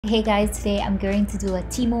Hey guys, today I'm going to do a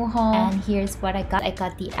Temu haul and here's what I got. I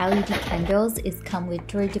got the LED candles. It's come with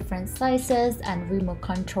 3 different sizes and remote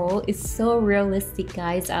control. It's so realistic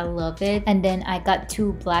guys, I love it. And then I got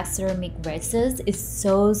 2 black ceramic vases. It's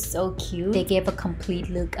so cute. They gave a complete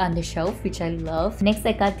look on the shelf, which I love. Next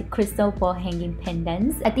I got the crystal ball hanging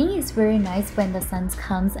pendants. I think it's very nice when the sun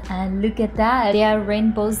comes and look at that. There are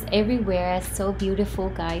rainbows everywhere. So beautiful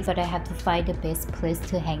guys, but I have to find the best place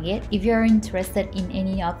to hang it. If you're interested in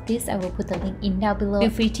any of this, I will put the link in down below. Feel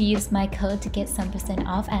free to use my code to get some %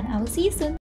 off and I will see you soon.